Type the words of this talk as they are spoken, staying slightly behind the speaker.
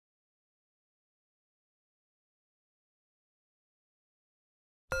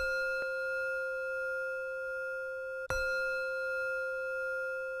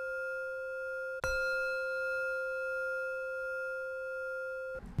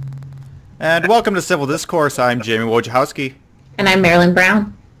And welcome to Civil Discourse. I'm Jamie Wojciechowski. And I'm Marilyn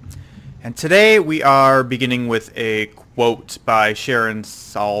Brown. And today we are beginning with a quote by Sharon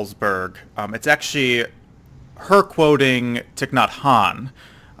Salzberg. It's actually her quoting Thich Nhat Hanh.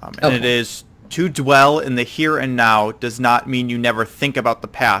 And it is, "To dwell in the here and now does not mean you never think about the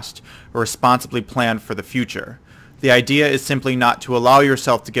past or responsibly plan for the future. The idea is simply not to allow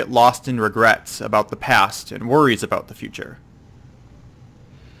yourself to get lost in regrets about the past and worries about the future."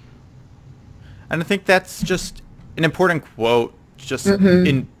 And I think that's just an important quote, just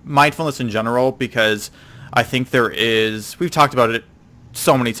in mindfulness in general, because I think we've talked about it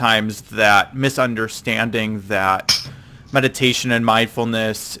so many times, that misunderstanding that meditation and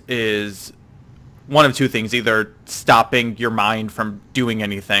mindfulness is one of two things: either stopping your mind from doing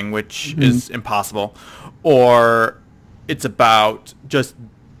anything, which is impossible, or it's about just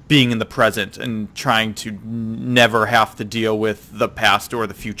being in the present and trying to never have to deal with the past or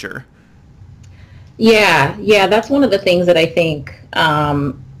the future. Yeah, that's one of the things that I think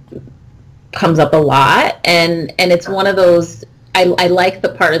comes up a lot, and it's one of those. I like the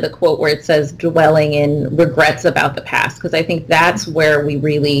part of the quote where it says dwelling in regrets about the past, because I think that's where we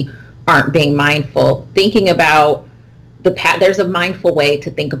really aren't being mindful. Thinking about the past, there's a mindful way to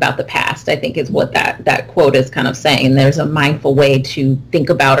think about the past, I think, is what that quote is kind of saying. There's a mindful way to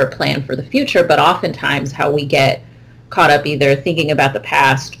think about or plan for the future, but oftentimes how we get caught up either thinking about the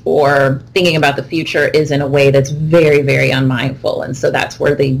past or thinking about the future is in a way that's very, very unmindful. And so that's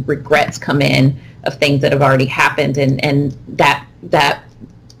where the regrets come in of things that have already happened, and that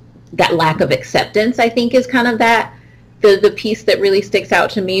lack of acceptance, I think, is kind of the piece that really sticks out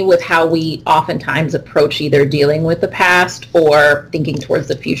to me with how we oftentimes approach either dealing with the past or thinking towards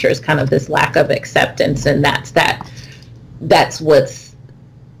the future, is kind of this lack of acceptance. And that's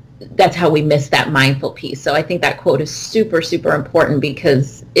how we miss that mindful piece. So I think that quote is super, super important,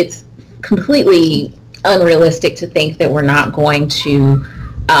 because it's completely unrealistic to think that we're not going to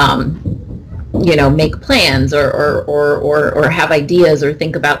make plans or have ideas or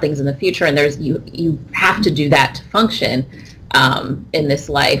think about things in the future. And you have to do that to function in this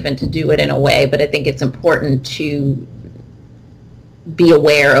life, and to do it in a way. But I think it's important to be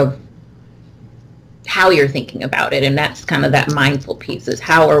aware of how you're thinking about it, and that's kind of that mindful piece, is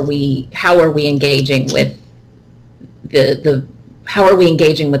how are we engaging with how are we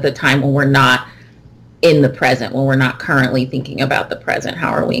engaging with the time when we're not in the present, when we're not currently thinking about the present?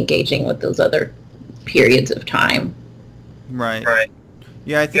 How are we engaging with those other periods of time? Right.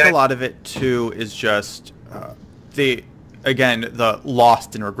 Yeah, I think a lot of it too is just the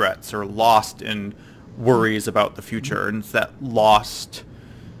lost in regrets or lost in worries about the future, and it's that lost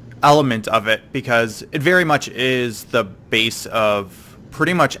element of it, because it very much is the base of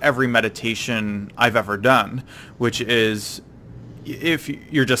pretty much every meditation I've ever done, which is, if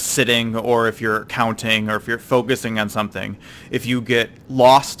you're just sitting, or if you're counting, or if you're focusing on something, if you get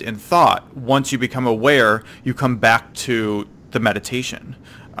lost in thought, once you become aware, you come back to the meditation.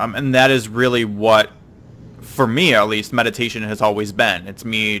 And that is really what, for me at least, meditation has always been. It's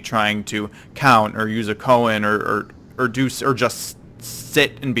me trying to count or use a koan or just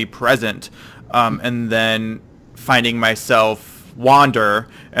sit and be present, and then finding myself wander,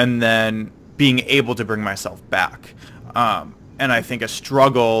 and then being able to bring myself back. And I think a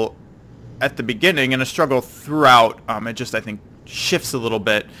struggle at the beginning and a struggle throughout, it just, I think, shifts a little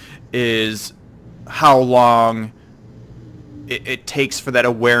bit, is how long it takes for that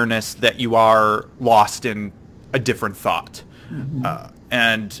awareness that you are lost in a different thought.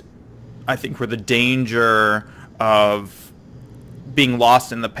 And I think where the danger of being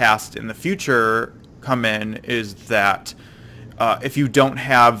lost in the past and the future come in is that if you don't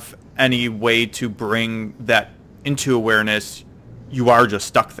have any way to bring that into awareness, you are just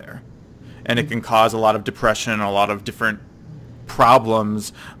stuck there, and it can cause a lot of depression, a lot of different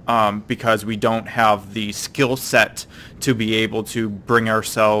problems, because we don't have the skill set to be able to bring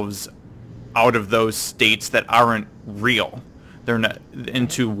ourselves out of those states that aren't real. They're not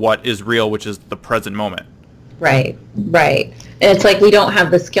into what is real, which is the present moment. Right. And it's like we don't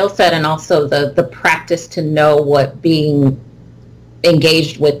have the skill set, and also the practice to know what being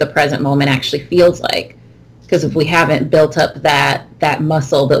engaged with the present moment actually feels like. Because if we haven't built up that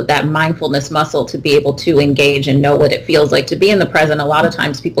muscle, that mindfulness muscle, to be able to engage and know what it feels like to be in the present, a lot of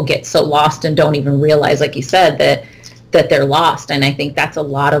times people get so lost and don't even realize, like you said, that they're lost. And I think that's a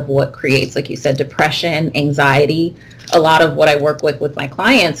lot of what creates, like you said, depression, anxiety. A lot of what I work with my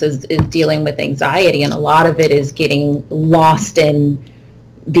clients is dealing with anxiety, and a lot of it is getting lost in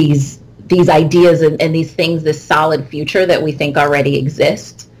these ideas and these things, this solid future that we think already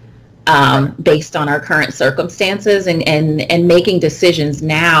exists. based on our current circumstances, and making decisions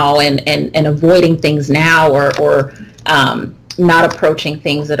now, and avoiding things now, or not approaching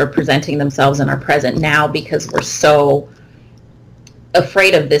things that are presenting themselves in our present now, because we're so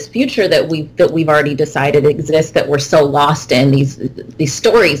afraid of this future that we've already decided exists, that we're so lost in these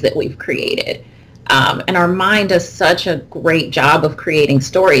stories that we've created. And our mind does such a great job of creating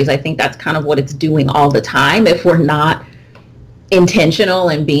stories. I think that's kind of what it's doing all the time. If we're not intentional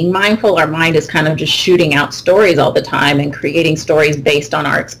and being mindful, our mind is kind of just shooting out stories all the time and creating stories based on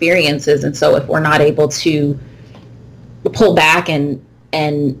our experiences. And so if we're not able to pull back and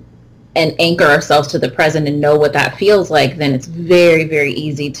anchor ourselves to the present and know what that feels like, then it's very, very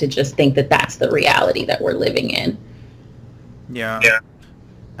easy to just think that that's the reality that we're living in. Yeah.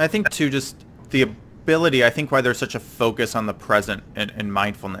 I think too, just the ability, I think why there's such a focus on the present and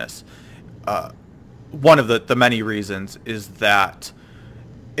mindfulness, one of the many reasons is that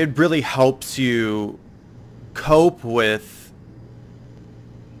it really helps you cope with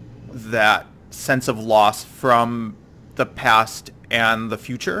that sense of loss from the past and the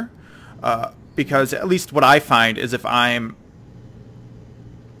future. Because at least what I find is if I'm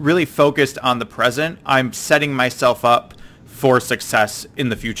really focused on the present, I'm setting myself up for success in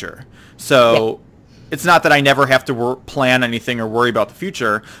the future. So it's not that I never have to plan anything or worry about the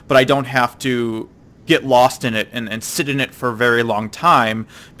future, but I don't have to get lost in it and sit in it for a very long time,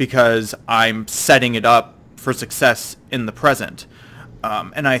 because I'm setting it up for success in the present.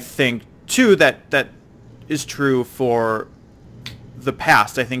 And I think too that is true for the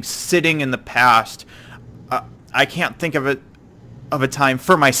past. I think sitting in the past, I can't think of a time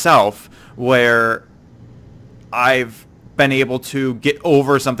for myself where I've been able to get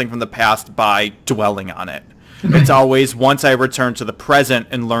over something from the past by dwelling on it. It's always once I return to the present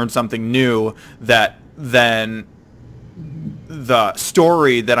and learn something new, that then the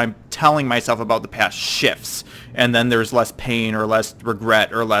story that I'm telling myself about the past shifts, and then there's less pain or less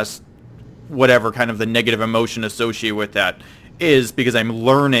regret or less whatever kind of the negative emotion associated with that is, because I'm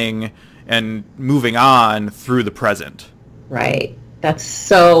learning and moving on through the present. Right. That's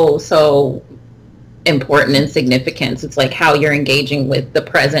so important and significant. It's like how you're engaging with the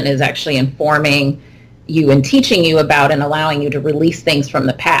present is actually informing you and teaching you about and allowing you to release things from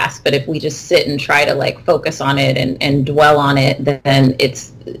the past. But if we just sit and try to like focus on it and dwell on it, then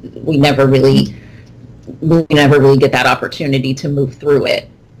we never really get that opportunity to move through it.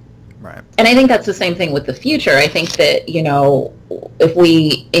 Right. And I think that's the same thing with the future. I think that, if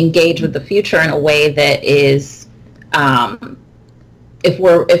we engage with the future in a way that is, if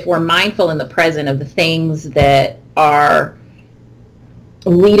we're mindful in the present of the things that are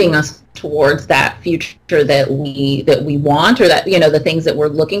leading us towards that future that we want, or that, the things that we're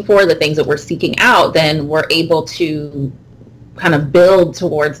looking for, the things that we're seeking out, then we're able to kind of build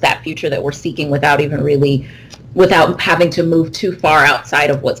towards that future that we're seeking without having to move too far outside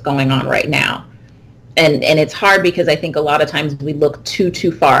of what's going on right now. And it's hard because I think a lot of times we look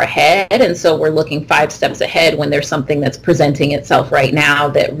too far ahead, and so we're looking 5 steps ahead when there's something that's presenting itself right now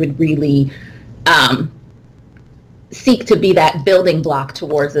that would really seek to be that building block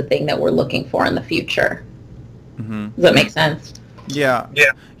towards the thing that we're looking for in the future. Mm-hmm. Does that make sense? Yeah.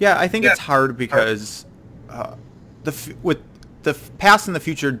 I think it's hard because with the past and the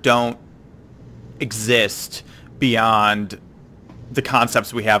future don't exist beyond the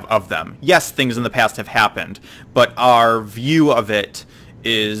concepts we have of them. Yes, things in the past have happened, but our view of it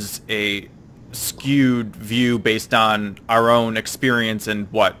is a skewed view based on our own experience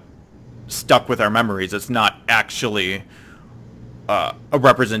and what stuck with our memories. It's not actually a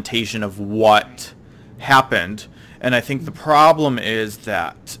representation of what happened. And I think the problem is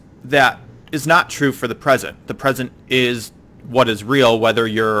that is not true for the present. The present is what is real, whether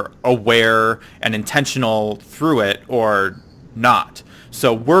you're aware and intentional through it or not.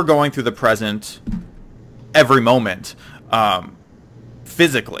 So we're going through the present every moment,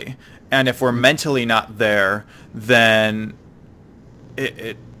 physically. And if we're mentally not there, then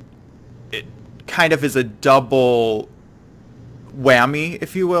it kind of is a double whammy,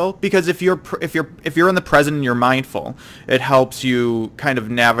 if you will, because if you're in the present and you're mindful, it helps you kind of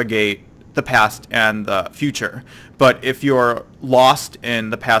navigate the past and the future. But if you're lost in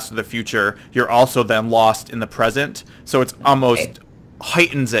the past or the future, you're also then lost in the present. So it's almost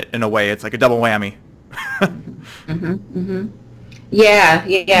heightens it in a way. It's like a double whammy.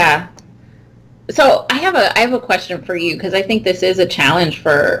 Yeah. So I have a question for you, because I think this is a challenge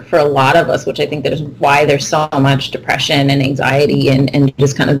for a lot of us, which I think is why there's so much depression and anxiety and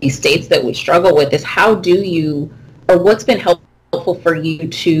just kind of these states that we struggle with, is how do you, or what's been helpful for you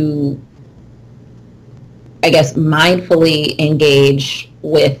to, I guess, mindfully engage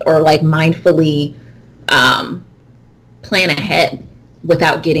with, or like mindfully plan ahead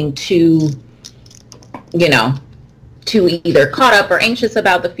without getting too, you know, too either caught up or anxious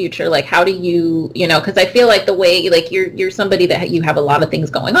about the future? Like, how do you, you know, because I feel like the way, like, you're somebody that you have a lot of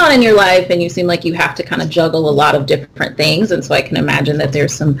things going on in your life, and you seem like you have to kind of juggle a lot of different things. And so I can imagine that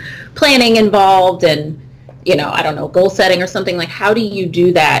there's some planning involved and, you know, I don't know, goal setting or something. Like, how do you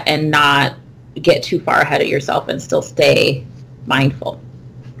do that and not get too far ahead of yourself and still stay mindful?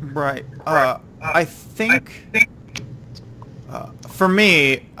 Right. I think for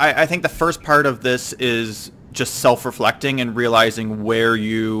me, I think the first part of this is just self-reflecting and realizing where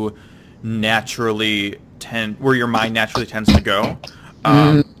you naturally where your mind naturally tends to go.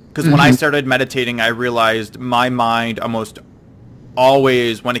 Because when I started meditating, I realized my mind almost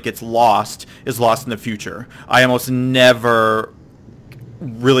always, when it gets lost, is lost in the future. I almost never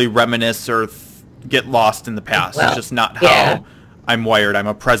really reminisce or get lost in the past. Well, it's just not how I'm wired. I'm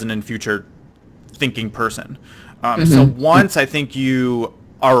a present and future thinking person. So once I think you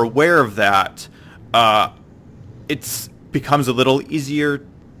are aware of that, it becomes a little easier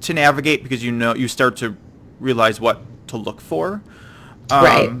to navigate, because you start to realize what to look for.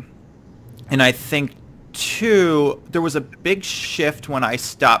 Right. And I think too, there was a big shift when I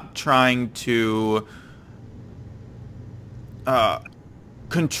stopped trying to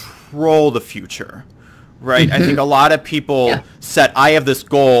control the future. Right. I think a lot of people set, I have this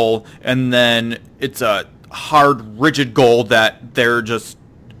goal, and then it's a hard, rigid goal that they're just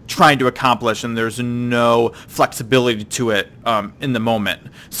trying to accomplish, and there's no flexibility to it in the moment.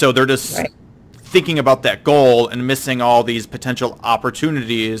 So they're just thinking about that goal and missing all these potential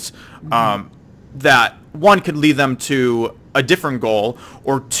opportunities that, one, could lead them to a different goal,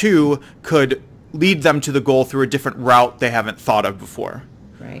 or two, could lead them to the goal through a different route they haven't thought of before.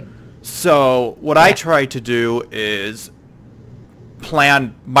 Right. So what I try to do is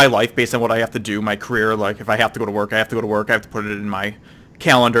plan my life based on what I have to do, my career. Like, if I have to go to work, I have to go to work. I have to put it in my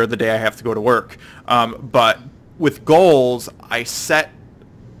calendar the day I have to go to work. But with goals, I set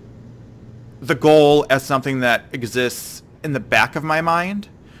the goal as something that exists in the back of my mind,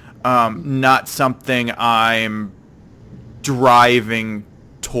 not something I'm driving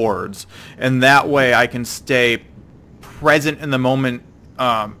towards. And that way I can stay present in the moment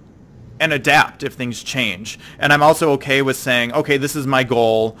and adapt if things change. And I'm also okay with saying, okay, this is my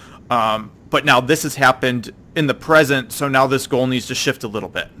goal, but now this has happened in the present, so now this goal needs to shift a little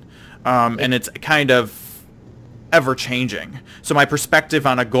bit. And it's kind of ever-changing. So my perspective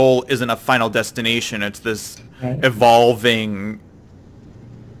on a goal isn't a final destination. It's this evolving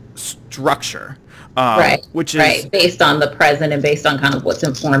structure, which is based on the present and based on kind of what's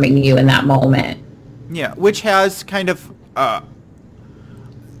informing you in that moment. Yeah, which has kind of...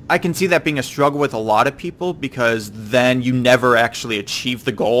 I can see that being a struggle with a lot of people, because then you never actually achieve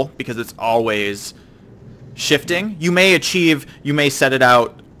the goal, because it's always shifting. You may set it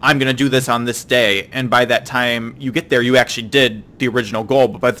out, I'm going to do this on this day, and by that time you get there, you actually did the original goal,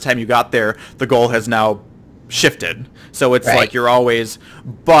 but by the time you got there, the goal has now shifted. So it's like you're always,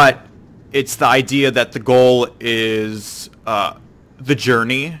 but it's the idea that the goal is the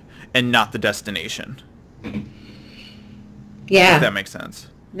journey and not the destination. Yeah. If that makes sense.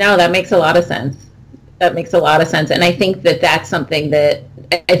 No, that makes a lot of sense. That makes a lot of sense. And I think that that's something that,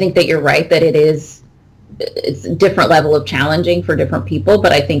 I think that you're right, that it's a different level of challenging for different people.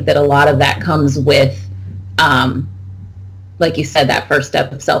 But I think that a lot of that comes with, like you said, that first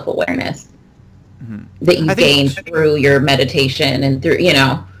step of self-awareness that you gained through your meditation and through, you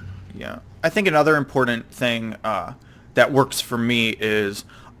know. Yeah. I think another important thing that works for me is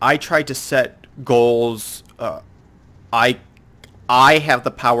I try to set goals I have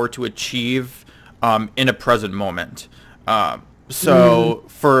the power to achieve in a present moment. So,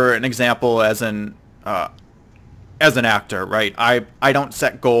 for an example, as an actor, right? I don't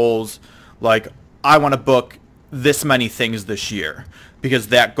set goals like, I want to book this many things this year, because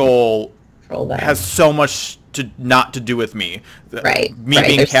that goal has so much not to do with me. Me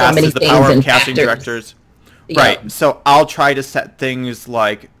being cast is the power of casting directors. Right. So I'll try to set things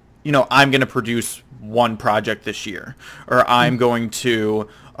like, you know, I'm going to produce one project this year, or I'm going to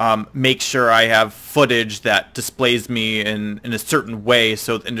make sure I have footage that displays me in a certain way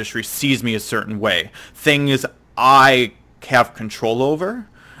so the industry sees me a certain way. Things I have control over,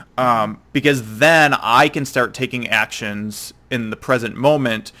 because then I can start taking actions in the present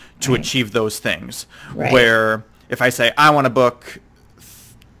moment to achieve those things. Where if I say, I want to book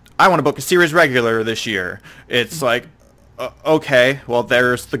a series regular this year, it's like, okay, well,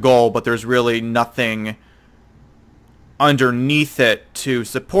 there's the goal, but there's really nothing underneath it to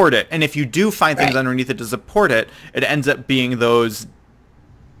support it. And if you do find things underneath it to support it, it ends up being those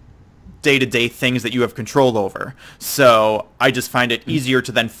day-to-day things that you have control over. So I just find it easier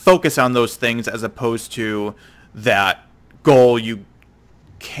to then focus on those things as opposed to that goal you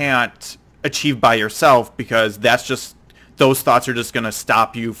can't achieve by yourself, because that's just, those thoughts are just going to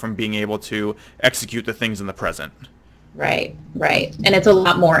stop you from being able to execute the things in the present. Right, right. And it's a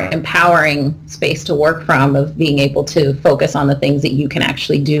lot more empowering space to work from, of being able to focus on the things that you can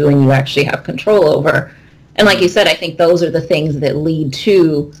actually do and you actually have control over. And like you said, I think those are the things that lead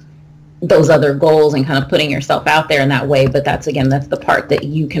to those other goals and kind of putting yourself out there in that way. But that's, again, that's the part that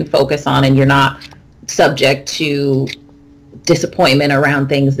you can focus on, and you're not subject to disappointment around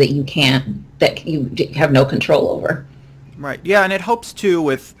things that you can't, that you have no control over. Right. Yeah, and it helps too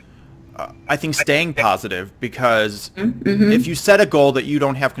with, I think, staying positive, because if you set a goal that you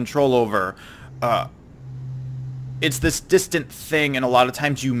don't have control over, it's this distant thing, and a lot of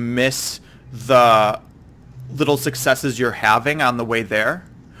times you miss the little successes you're having on the way there.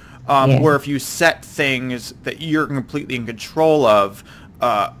 Where if you set things that you're completely in control of,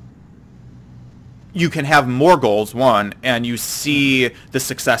 you can have more goals, one, and you see the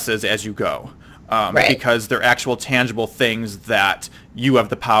successes as you go. Because they're actual tangible things that you have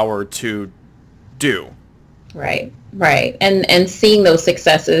the power to do. Right, right. And seeing those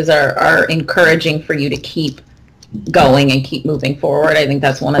successes are encouraging for you to keep going and keep moving forward. I think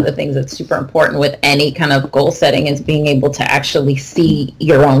that's one of the things that's super important with any kind of goal setting, is being able to actually see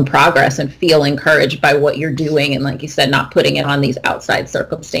your own progress and feel encouraged by what you're doing. And like you said, not putting it on these outside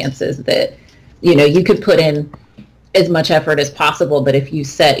circumstances that, you know, you could put in as much effort as possible, but if you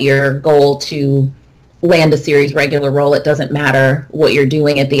set your goal to land a series regular role, it doesn't matter what you're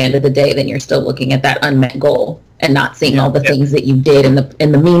doing at the end of the day, then you're still looking at that unmet goal and not seeing all the things that you did in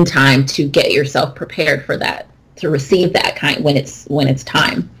the meantime to get yourself prepared for that, to receive that kind when it's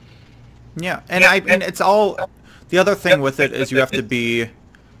time. Yeah, and it's all, the other thing with it is you have to be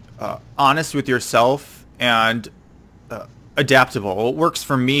honest with yourself and adaptable. What works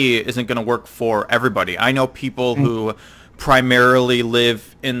for me isn't going to work for everybody. I know people who primarily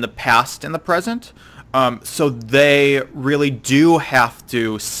live in the past and the present, so they really do have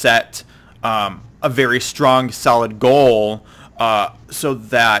to set a very strong, solid goal so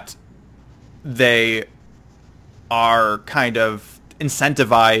that they are kind of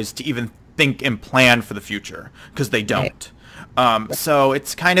incentivized to even think and plan for the future, because they don't. So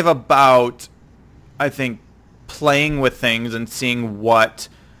it's kind of about, I think, playing with things and seeing what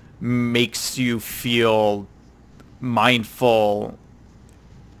makes you feel mindful,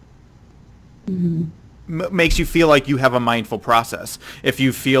 makes you feel like you have a mindful process. If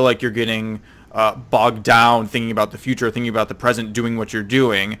you feel like you're getting bogged down thinking about the future, thinking about the present, doing what you're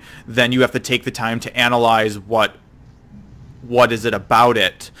doing, then you have to take the time to analyze what is it about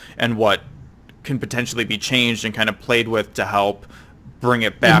it and what can potentially be changed and kind of played with to help bring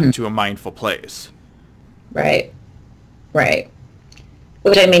it back to a mindful place. Right, right.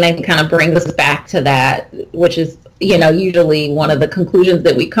 Which, I mean, I think kind of brings us back to that, which is, you know, usually one of the conclusions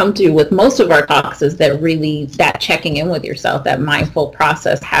that we come to with most of our talks, is that really that checking in with yourself, that mindful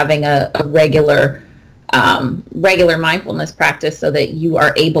process, having a regular mindfulness practice, so that you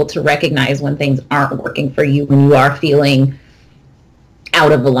are able to recognize when things aren't working for you, when you are feeling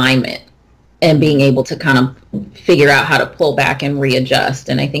out of alignment, and being able to kind of figure out how to pull back and readjust.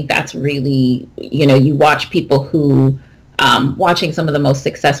 And I think that's really, you know, you watch people who, watching some of the most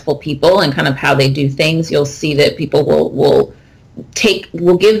successful people and kind of how they do things, you'll see that people will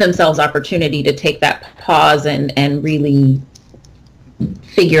give themselves opportunity to take that pause and really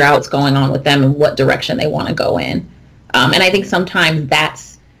figure out what's going on with them and what direction they want to go in. And I think sometimes that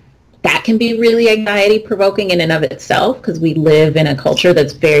can be really anxiety provoking in and of itself, because we live in a culture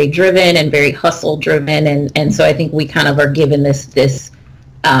that's very driven and very hustle driven. And so I think we kind of are given this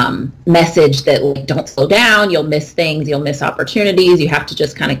message that, like, don't slow down, you'll miss things, you'll miss opportunities, you have to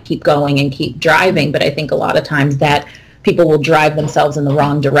just kind of keep going and keep driving. But I think a lot of times that people will drive themselves in the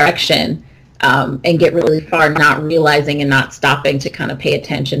wrong direction and get really far, not realizing and not stopping to kind of pay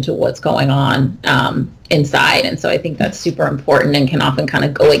attention to what's going on inside. And so I think that's super important and can often kind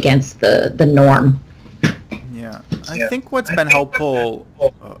of go against the norm. Yeah, I think what's been helpful,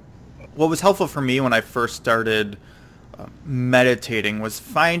 what was helpful for me when I first started meditating, was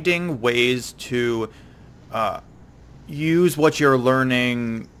finding ways to use what you're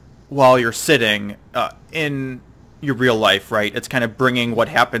learning while you're sitting in your real life, right? It's kind of bringing what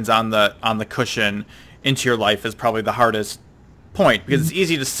happens on the cushion into your life is probably the hardest point, because it's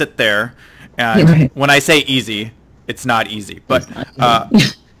easy to sit there, and when I say easy, it's not easy, but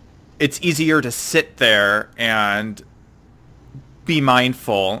it's easier to sit there and be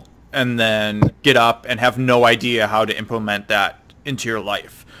mindful and then get up and have no idea how to implement that into your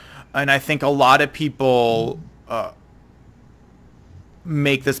life. And I think a lot of people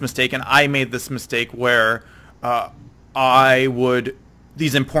make this mistake, and I made this mistake where I would,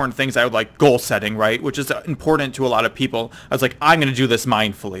 these important things, I would like goal setting, right? Which is important to a lot of people. I was like, I'm going to do this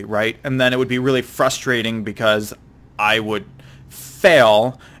mindfully, right? And then it would be really frustrating because I would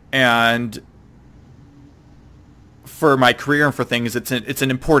fail, and for my career and for things, it's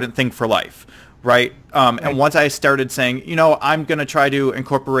an important thing for life, right? And once I started saying, you know, I'm going to try to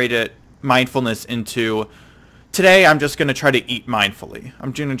incorporate mindfulness into, today I'm just going to try to eat mindfully.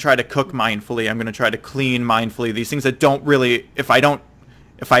 I'm going to try to cook mindfully. I'm going to try to clean mindfully. These things that don't really, if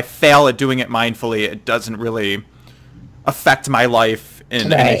I fail at doing it mindfully, it doesn't really affect my life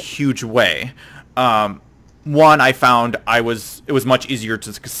in a huge way. One, I found it was much easier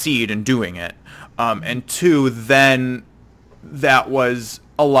to succeed in doing it. And two, then that was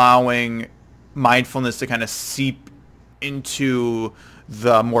allowing mindfulness to kind of seep into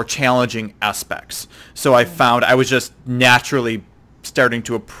the more challenging aspects. So I found I was just naturally starting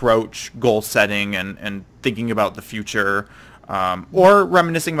to approach goal setting and thinking about the future, or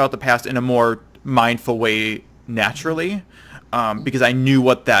reminiscing about the past in a more mindful way naturally, because I knew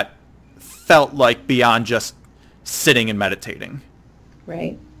what that felt like beyond just sitting and meditating.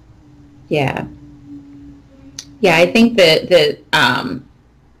 Right. Yeah. Yeah, I think that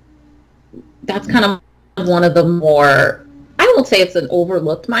that's kind of one of the more, I won't say it's an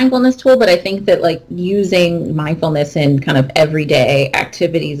overlooked mindfulness tool, but I think that like using mindfulness in kind of everyday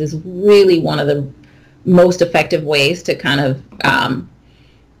activities is really one of the most effective ways to kind of,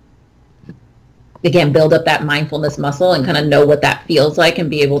 again, build up that mindfulness muscle and kind of know what that feels like and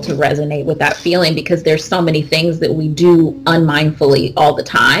be able to resonate with that feeling, because there's so many things that we do unmindfully all the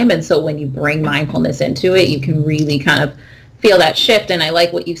time. And so when you bring mindfulness into it, you can really kind of feel that shift. And I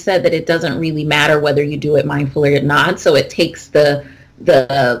like what you said, that it doesn't really matter whether you do it mindfully or not. So it takes it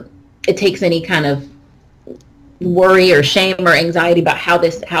takes any kind of worry or shame or anxiety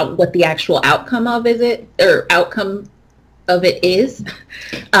about what the actual outcome of it is.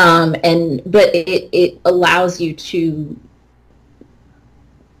 But it allows you to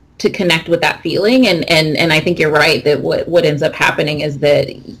connect with that feeling. And I think you're right that what ends up happening is that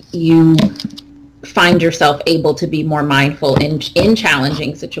you find yourself able to be more mindful in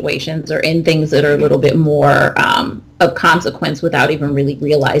challenging situations or in things that are a little bit more of consequence without even really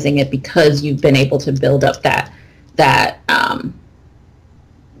realizing it, because you've been able to build up that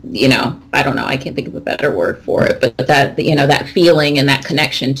you know, I don't know, I can't think of a better word for it, but that, you know, that feeling and that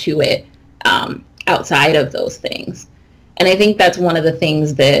connection to it outside of those things. And I think that's one of the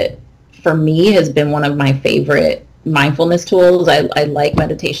things that for me has been one of my favorite mindfulness tools. I like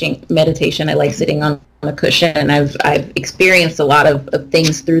meditation. I like sitting on a cushion, and I've experienced a lot of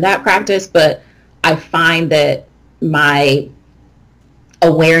things through that practice, but I find that my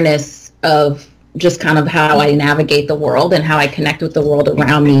awareness of just kind of how I navigate the world and how I connect with the world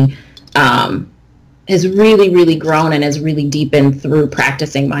around me has really, really grown and has really deepened through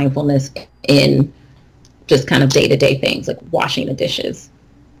practicing mindfulness in just kind of day-to-day things like washing the dishes.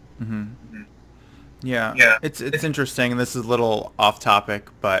 Mm-hmm. Yeah. It's interesting, and this is a little off topic,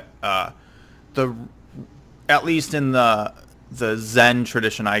 but at least in the Zen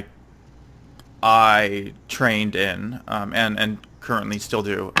tradition I trained in, and currently still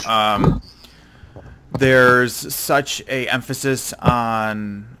do, there's such a emphasis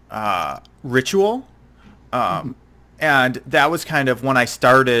on ritual, and that was kind of when I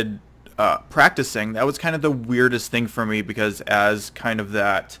started practicing, that was kind of the weirdest thing for me, because as kind of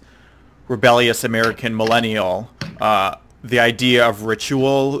that rebellious American millennial, the idea of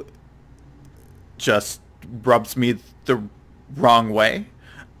ritual just rubs me the wrong way,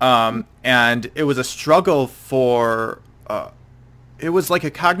 and it was a struggle for it was like a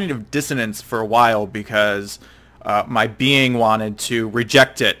cognitive dissonance for a while, because my being wanted to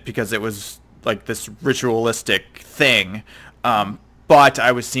reject it because it was like this ritualistic thing, but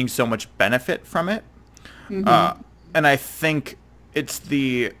I was seeing so much benefit from it. Mm-hmm. And I think it's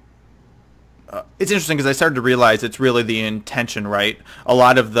interesting because I started to realize it's really the intention, right? A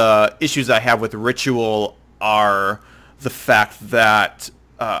lot of the issues I have with ritual are the fact that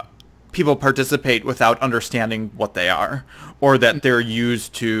people participate without understanding what they are, or that they're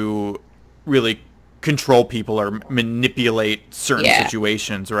used to really control people or manipulate certain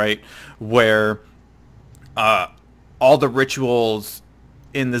situations, right? Where all the rituals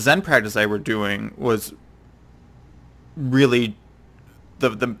in the Zen practice I were doing was really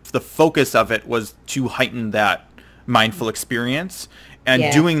the focus of it was to heighten that mindful experience,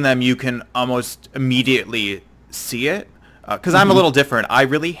 and doing them you can almost immediately see it, because I'm a little different. I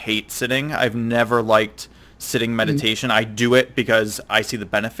really hate sitting. I've never liked sitting meditation. I do it because I see the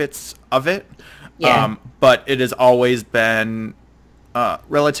benefits of it. Yeah. But it has always been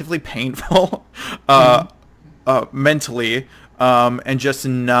relatively painful mentally, and just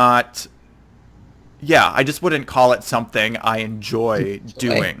not. Yeah, I just wouldn't call it something I enjoy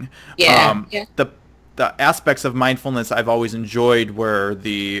doing. Yeah. The aspects of mindfulness I've always enjoyed were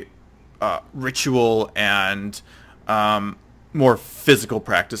the ritual and more physical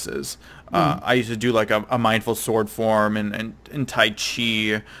practices. I used to do like a mindful sword form and Tai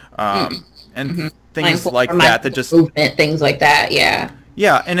Chi and things Mindful like that. That just movement, things like that. Yeah.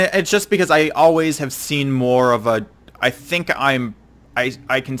 Yeah, and it's just because I always have seen more of a. I think I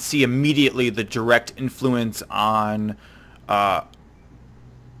can see immediately the direct influence on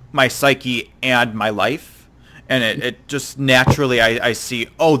my psyche and my life, and it just naturally I see,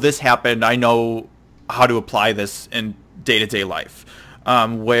 oh, this happened, I know how to apply this in day-to-day life,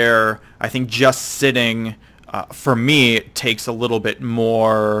 where I think just sitting for me takes a little bit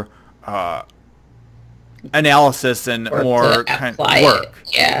more analysis and more kind of work.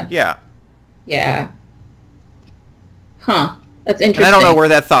 Yeah. Huh. That's interesting. And I don't know where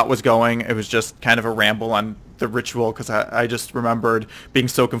that thought was going. It was just kind of a ramble on the ritual, because I just remembered being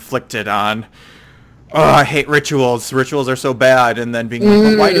so conflicted on, oh, I hate rituals. Rituals are so bad. And then being like,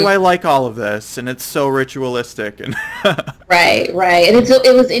 well, why do I like all of this? And it's so ritualistic. And Right. And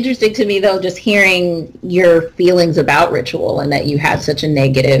it was interesting to me, though, just hearing your feelings about ritual and that you had such a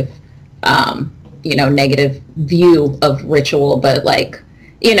negative, negative view of ritual. But like,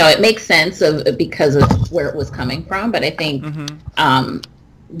 it makes sense because of where it was coming from. But I think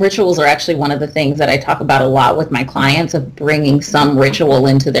rituals are actually one of the things that I talk about a lot with my clients, of bringing some ritual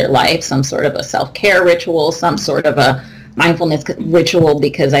into their life, some sort of a self-care ritual, some sort of a mindfulness ritual,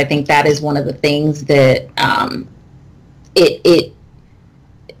 because I think that is one of the things that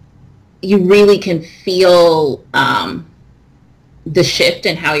you really can feel the shift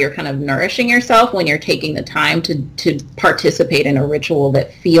in how you're kind of nourishing yourself when you're taking the time to participate in a ritual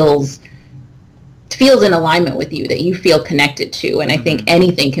that feels in alignment with you, that you feel connected to. And I think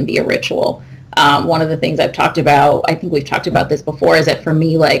anything can be a ritual. One of the things I've talked about, I think we've talked about this before, is that for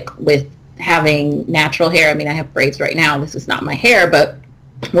me, like with having natural hair, I mean, I have braids right now. This is not my hair, but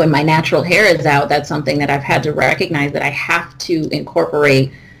when my natural hair is out, that's something that I've had to recognize, that I have to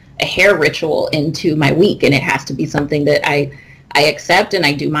incorporate a hair ritual into my week. And it has to be something that I accept and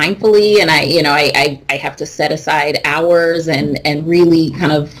I do mindfully, and I have to set aside hours and really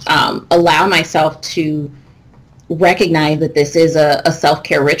kind of allow myself to recognize that this is a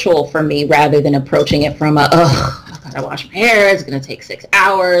self-care ritual for me, rather than approaching it from I gotta wash my hair, it's gonna take 6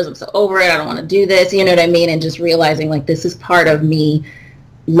 hours, I'm so over it, I don't want to do this, you know what I mean? And just realizing like this is part of me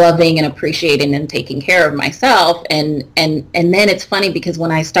loving and appreciating and taking care of myself. And then it's funny, because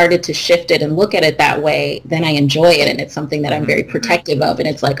when I started to shift it and look at it that way, then I enjoy it, and it's something that I'm very protective of. And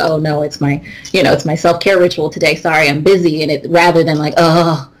it's like, oh no, it's my self-care ritual today, sorry, I'm busy. And it, rather than like,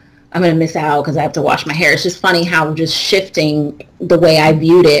 oh, I'm gonna miss out because I have to wash my hair. It's just funny how just shifting the way I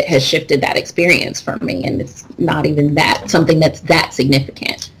viewed it has shifted that experience for me, and it's not even something that's that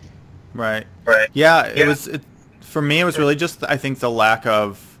significant. Right. Yeah, for me, it was really just, I think, the lack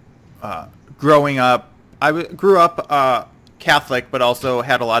of growing up. I grew up Catholic, but also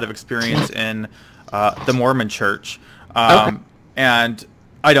had a lot of experience in the Mormon Church. And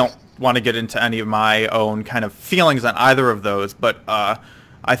I don't want to get into any of my own kind of feelings on either of those, but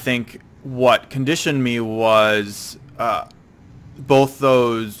I think what conditioned me was both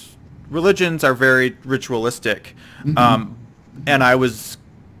those religions are very ritualistic. And I was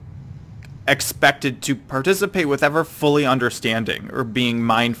expected to participate with ever fully understanding or being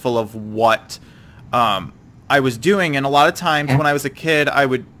mindful of what I was doing. And a lot of times when I was a kid,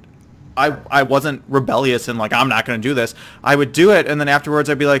 I wasn't rebellious and like, I'm not going to do this. I would do it, and then afterwards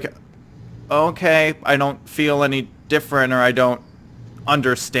I'd be like, okay, I don't feel any different, or I don't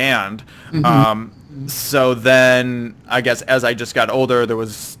understand. So then I guess as I just got older, there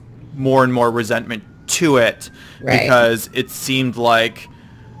was more and more resentment to it, because it seemed like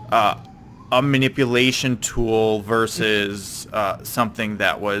a manipulation tool versus something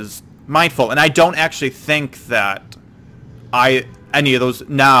that was mindful. And I don't actually think that any of those,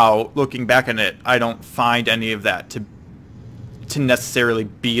 now looking back on it, I don't find any of that to necessarily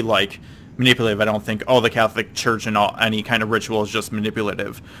be like manipulative. I don't think, the Catholic Church and any kind of ritual is just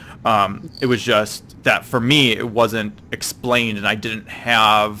manipulative. It was just that for me it wasn't explained, and I didn't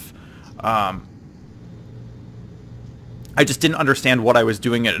have I just didn't understand what I was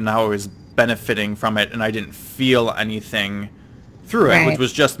doing it and how I was benefiting from it, and I didn't feel anything through it, which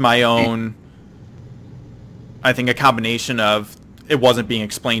was just my own, I think, a combination of it wasn't being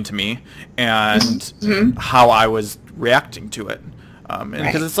explained to me, and how I was reacting to it. And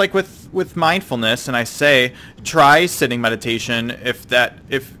because it's like with mindfulness, and I say try sitting meditation. If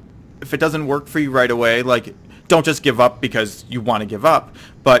it doesn't work for you right away, like don't just give up because you want to give up,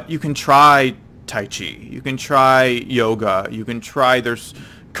 but you can try Tai Chi, you can try yoga, you can try, there's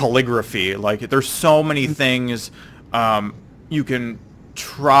calligraphy, like there's so many things you can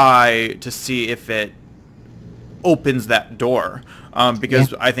try to see if it opens that door,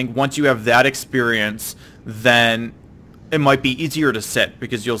 because I think once you have that experience, then it might be easier to sit,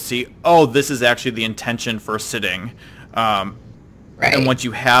 because you'll see, oh, this is actually the intention for sitting, and once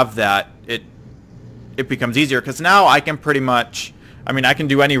you have that, it becomes easier, because now I can pretty much, I mean, I can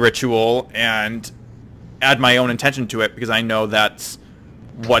do any ritual and add my own intention to it, because I know that's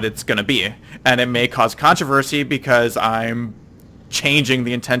what it's going to be. And it may cause controversy because I'm changing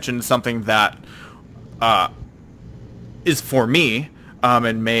the intention to something that is for me,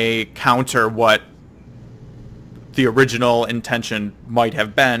 and may counter what the original intention might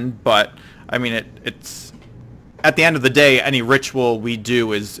have been. But I mean, it's at the end of the day, any ritual we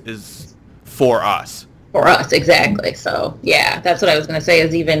do is for us. For us, exactly. So yeah, that's what I was going to say,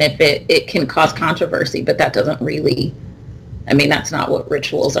 is even if it can cause controversy, but that doesn't really, I mean, that's not what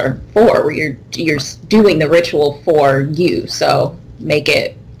rituals are for. You're doing the ritual for you, so make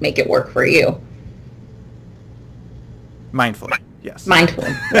it work for you. Mindfully, yes.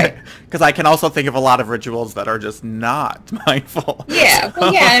 Mindfully, right. Because I can also think of a lot of rituals that are just not mindful. Yeah,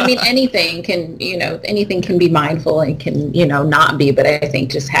 well, yeah, I mean, anything can be mindful and can, not be, but I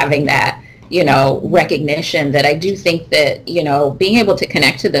think just having that, recognition, that I do think that, being able to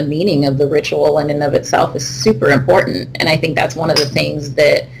connect to the meaning of the ritual in and of itself is super important. And I think that's one of the things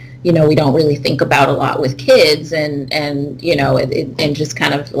that, we don't really think about a lot with kids, and just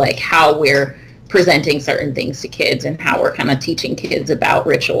kind of like how we're presenting certain things to kids, and how we're kind of teaching kids about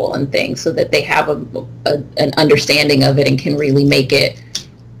ritual and things, so that they have an understanding of it and can really make it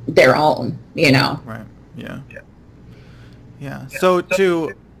their own, Right. Yeah.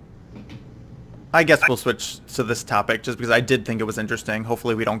 So I guess we'll switch to this topic, just because I did think it was interesting.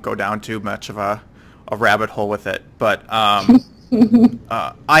 Hopefully we don't go down too much of a rabbit hole with it. But I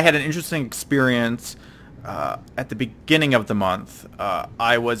had an interesting experience at the beginning of the month.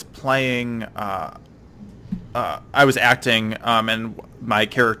 I was playing, I was acting, and my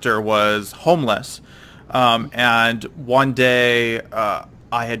character was homeless. And one day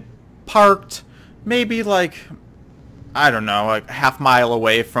I had parked maybe like, I don't know, like a half mile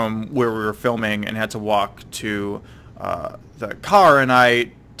away from where we were filming, and had to walk to the car, and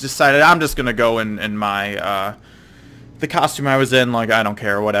I decided I'm just going to go in my the costume I was in, like, I don't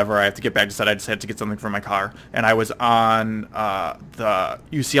care, whatever, I have to get back to set, I just had to get something for my car. And I was on the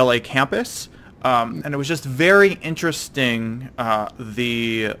UCLA campus, and it was just very interesting,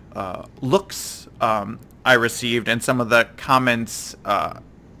 the looks I received, and some of the comments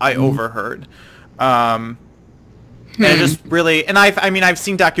I overheard. And it just really, and I've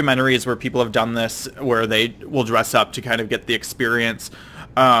seen documentaries where people have done this, where they will dress up to kind of get the experience.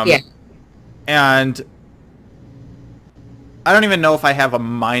 And I don't even know if I have a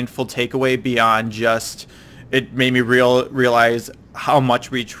mindful takeaway beyond just, it made me realize how much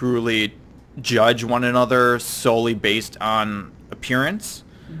we truly judge one another solely based on appearance.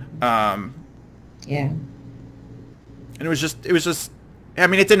 And it was just, I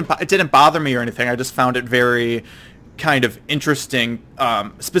mean, it didn't bother me or anything. I just found it very kind of interesting,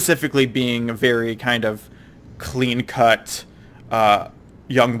 specifically being a very kind of clean-cut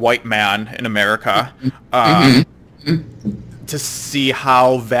young white man in America, to see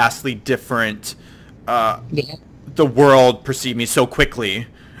how vastly different the world perceived me so quickly.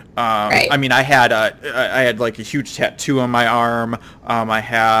 I mean, I had like a huge tattoo on my arm. I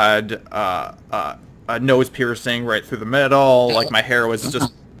had a nose piercing right through the middle. Like, my hair was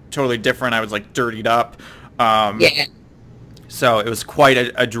just totally different. I was like dirtied up. So it was quite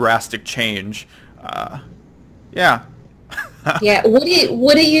a drastic change. Yeah. What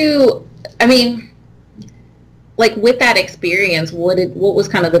do you, I mean, like, with that experience, what was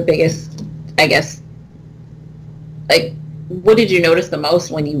kind of the biggest, I guess, like, what did you notice the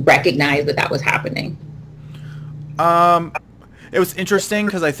most when you recognized that was happening? It was interesting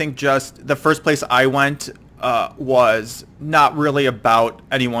because I think just the first place I went was not really about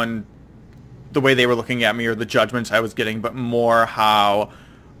anyone, the way they were looking at me or the judgments I was getting, but more how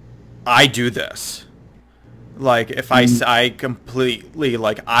I do this. Like, if I completely,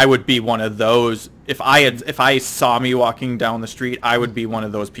 like, I would be one of those, if I saw me walking down the street, I would be one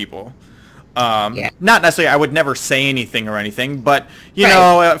of those people. Not necessarily, I would never say anything or anything, but, you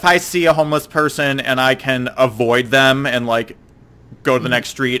know, if I see a homeless person and I can avoid them and, like, go to the next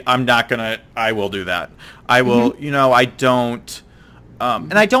street, I will do that. I will, I don't,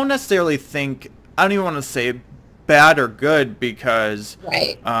 and I don't necessarily think, I don't even want to say bad or good, because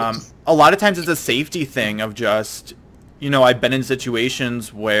a lot of times it's a safety thing of just, I've been in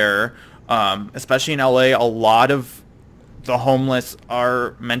situations where, especially in LA, a lot of the homeless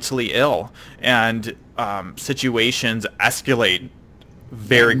are mentally ill, and situations escalate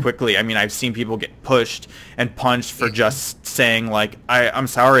very quickly. I mean, I've seen people get pushed and punched for just saying, like, I'm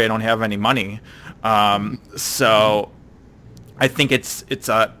sorry, I don't have any money. So I think it's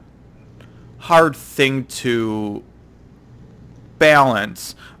a hard thing to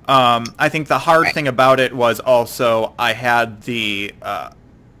balance. I think the hard thing about it was also I had the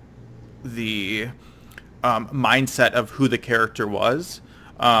mindset of who the character was,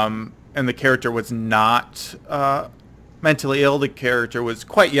 and the character was not mentally ill. The character was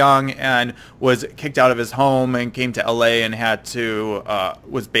quite young and was kicked out of his home and came to LA and had to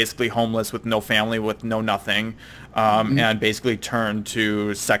was basically homeless with no family, with no nothing, and basically turned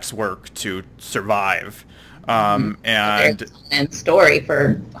to sex work to survive. And story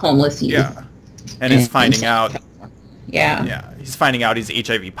for homeless youth. Yeah, and is finding out. Yeah, he's finding out he's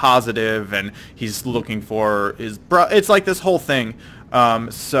HIV positive, and he's looking for his it's like this whole thing.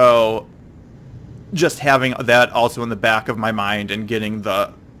 So just having that also in the back of my mind, and getting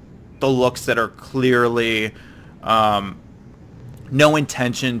the looks that are clearly no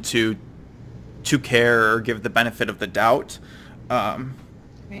intention to care or give the benefit of the doubt. Yeah,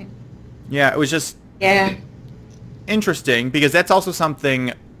 it was just interesting, because that's also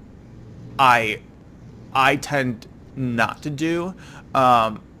something I tend not to do.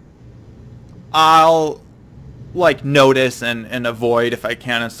 I'll like notice and avoid if I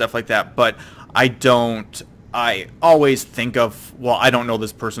can and stuff like that, but I always think of, well, I don't know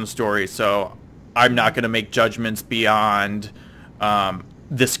this person's story, so I'm not going to make judgments beyond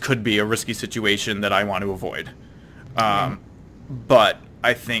this could be a risky situation that I want to avoid. But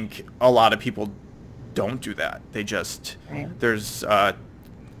I think a lot of people don't do that. They just there's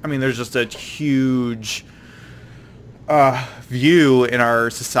just a huge view in our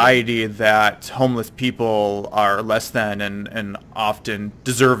society that homeless people are less than and often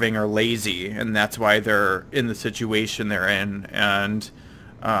deserving or lazy, and that's why they're in the situation they're in. And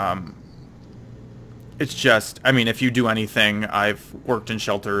it's just, I mean, if you do anything, I've worked in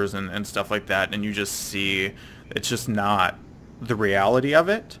shelters and stuff like that, and you just see it's just not the reality of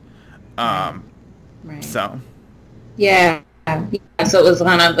it. So yeah, so it was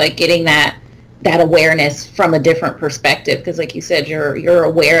kind of like getting that awareness from a different perspective, because like you said, you're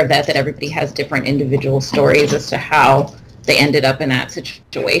aware of that everybody has different individual stories as to how they ended up in that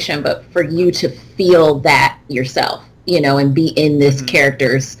situation, but for you to feel that yourself, and be in this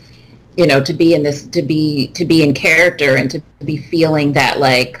character's, to be in character, and to be feeling that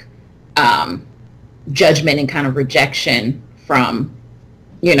like judgment and kind of rejection from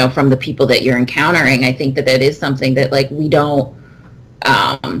from the people that you're encountering. I think that is something that like we don't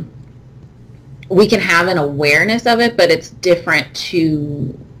we can have an awareness of it, but it's different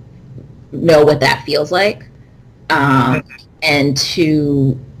to know what that feels like, and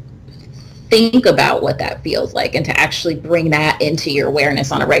to think about what that feels like, and to actually bring that into your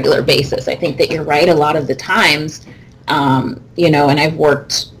awareness on a regular basis. I think that you're right a lot of the times, and I've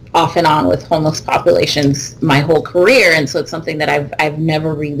worked off and on with homeless populations my whole career, and so it's something that I've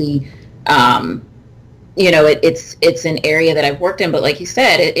never really it's an area that I've worked in, but like you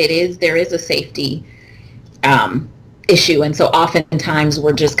said, there is a safety issue, and so oftentimes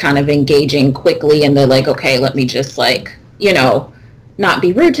we're just kind of engaging quickly in the like, okay, let me just like, not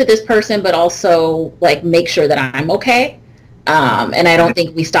be rude to this person, but also like make sure that I'm okay, and I don't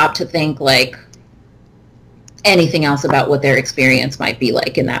think we stop to think like anything else about what their experience might be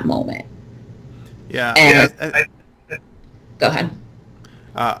like in that moment. Yeah. And go ahead.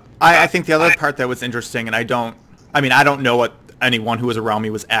 I think the other part that was interesting, and I don't know what anyone who was around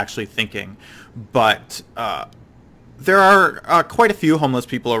me was actually thinking, but there are quite a few homeless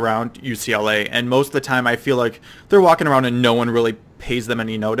people around UCLA, and most of the time I feel like they're walking around and no one really pays them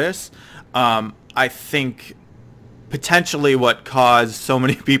any notice. I think potentially what caused so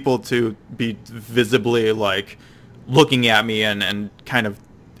many people to be visibly like looking at me and kind of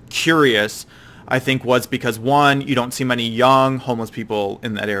curious, I think, was because, one, you don't see many young homeless people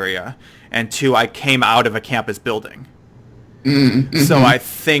in that area, and two, I came out of a campus building. So I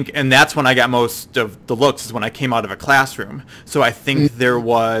think, and that's when I got most of the looks, is when I came out of a classroom. So I think there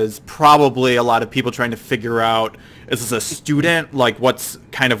was probably a lot of people trying to figure out, is this a student? Like, what's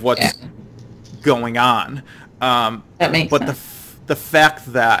going on? That makes sense. But the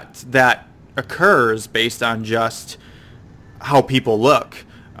fact that occurs based on just how people look.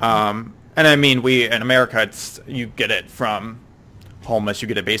 And I mean, we in America, you get it from homeless, you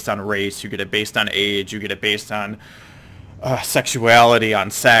get it based on race, you get it based on age, you get it based on sexuality, on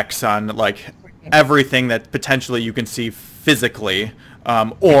sex, on like everything that potentially you can see physically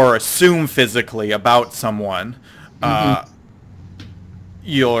or assume physically about someone.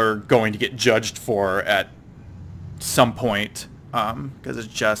 You're going to get judged for at some point because it's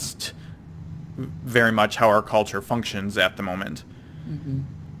just very much how our culture functions at the moment.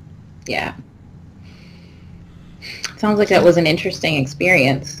 Yeah. Sounds like that was an interesting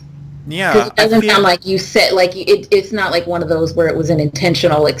experience. Yeah. Because it doesn't sound like you said, like, it's not like one of those where it was an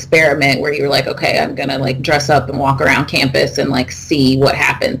intentional experiment where you were like, okay, I'm going to, like, dress up and walk around campus and, like, see what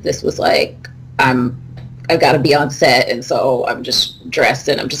happens. This was like, I've got to be on set, and so I'm just dressed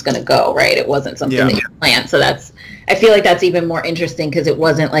and I'm just going to go, right? It wasn't something that you planned. So I feel like that's even more interesting because it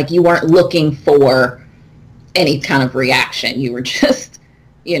wasn't like you weren't looking for any kind of reaction. You were just,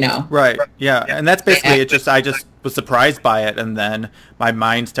 Right. Yeah. And that's basically it. I just was surprised by it. And then my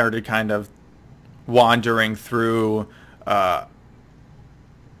mind started kind of wandering through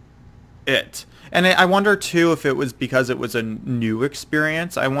it. And I wonder, too, if it was because it was a new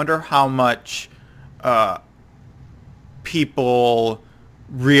experience. I wonder how much people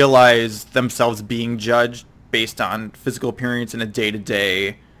realize themselves being judged based on physical appearance in a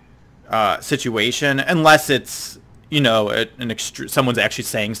day-to-day situation, unless it's, someone's actually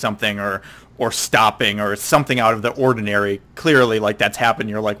saying something or stopping or something out of the ordinary. Clearly, like, that's happened.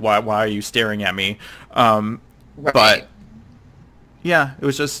 You're like, why are you staring at me? Right. But yeah, it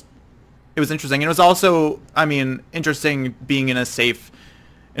was interesting. And it was also, interesting being in a safe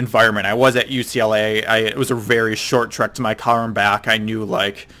environment. I was at UCLA. It was a very short trek to my car and back. I knew,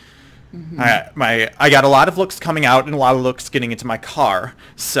 like, I got a lot of looks coming out and a lot of looks getting into my car.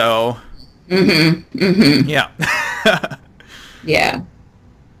 So yeah. Yeah.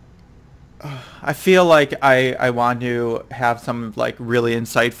 I feel like I want to have some, like, really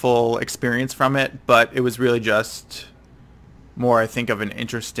insightful experience from it, but it was really just more, I think, of an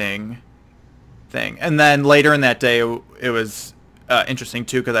interesting thing. And then later in that day, it was interesting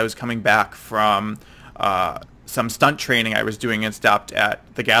too, because I was coming back from some stunt training I was doing and stopped at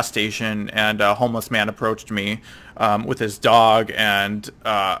the gas station, and a homeless man approached me with his dog and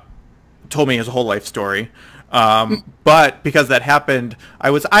told me his whole life story. But because that happened,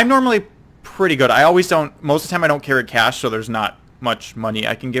 I'm normally pretty good. Most of the time I don't carry cash, so there's not much money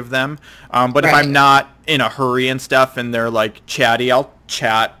I can give them. But if I'm not in a hurry and stuff and they're, like, chatty, I'll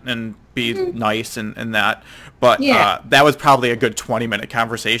chat and be nice and that. But that was probably a good 20-minute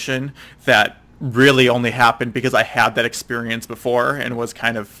conversation that really only happened because I had that experience before and was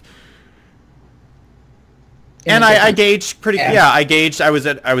kind of... And I gauged I gauged. I was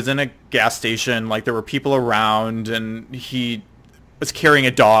in a gas station, like, there were people around, and he was carrying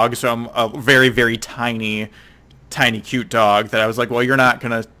a dog, so I'm a very, very tiny, cute dog that I was like, well, you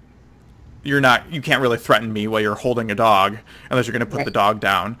can't really threaten me while you're holding a dog unless you're going to put the dog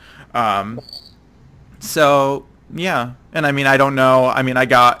down. So yeah. And I don't know.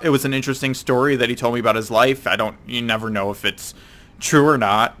 It was an interesting story that he told me about his life. You never know if it's true or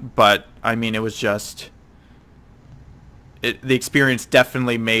not, but it was just, the experience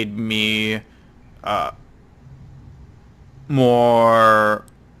definitely made me more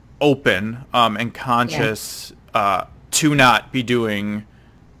open and conscious to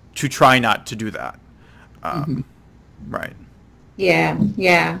try not to do that. Right. Yeah.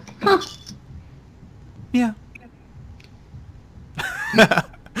 Yeah. Huh. Yeah.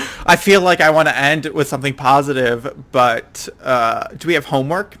 I feel like I want to end with something positive, but do we have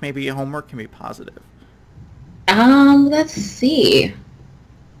homework? Maybe homework can be positive. Let's see.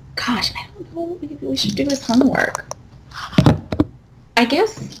 Gosh, I don't know what we should do as homework. I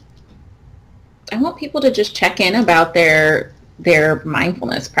guess I want people to just check in about their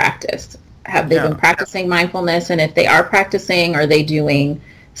mindfulness practice. Have they been practicing mindfulness? And if they are practicing, are they doing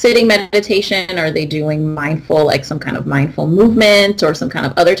sitting meditation? Are they doing mindful, like some kind of mindful movement or some kind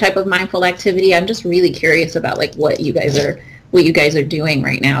of other type of mindful activity? I'm just really curious about, like, what you guys are doing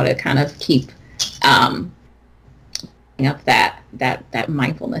right now to kind of keep up that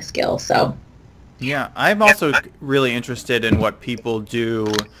mindfulness skill. So yeah, I'm also really interested in what people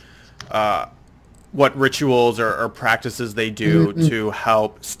do, what rituals or practices they do to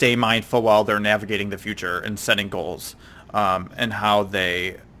help stay mindful while they're navigating the future and setting goals, and how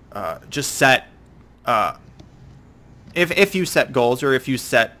they just set, if you set goals or if you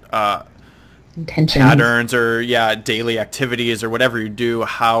set intentions, patterns, or daily activities or whatever you do,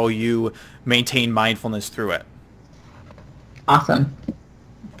 how you maintain mindfulness through it. Awesome.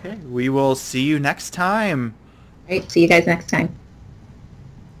 Okay, we will see you next time. right, see you guys next time.